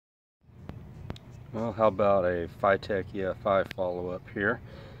Well, how about a FiTech EFI follow-up here?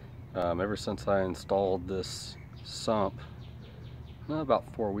 Ever since I installed this sump about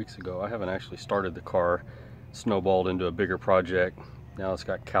 4 weeks ago, I haven't actually started the car. Snowballed into a bigger project. Now it's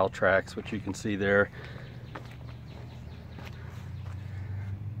got cow tracks, which you can see there.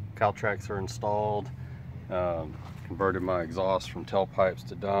 Cow tracks are installed. Converted my exhaust from tailpipes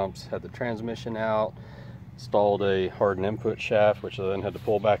to dumps. Had the transmission out. Installed a hardened input shaft, which I then had to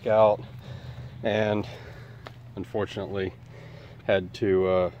pull back out. And unfortunately had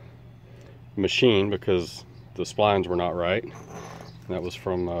to machine because the splines were not right. And that was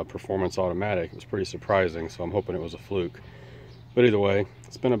from Performance Automatic. It was pretty surprising, so I'm hoping it was a fluke. But either way,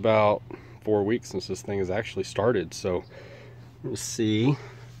 it's been about 4 weeks since this thing has actually started, so let's see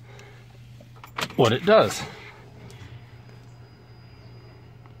what it does.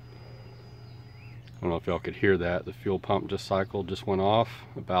 I don't know if y'all could hear that. The fuel pump just cycled, just went off.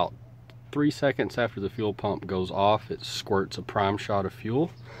 About 3 seconds after the fuel pump goes off, it squirts a prime shot of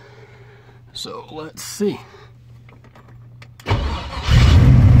fuel. So let's see.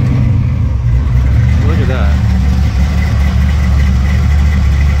 Look at that.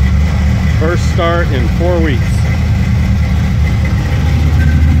 First start in 4 weeks.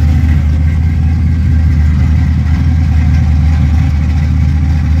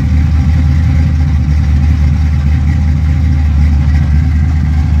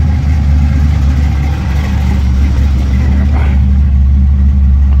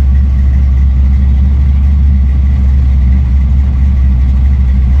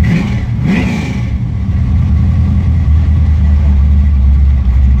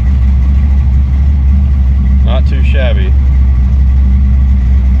 Not too shabby.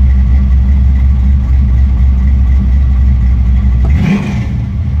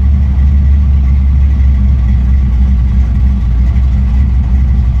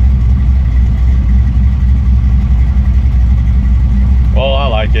 Well, I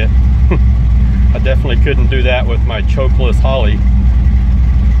like it. I definitely couldn't do that with my chokeless Holly.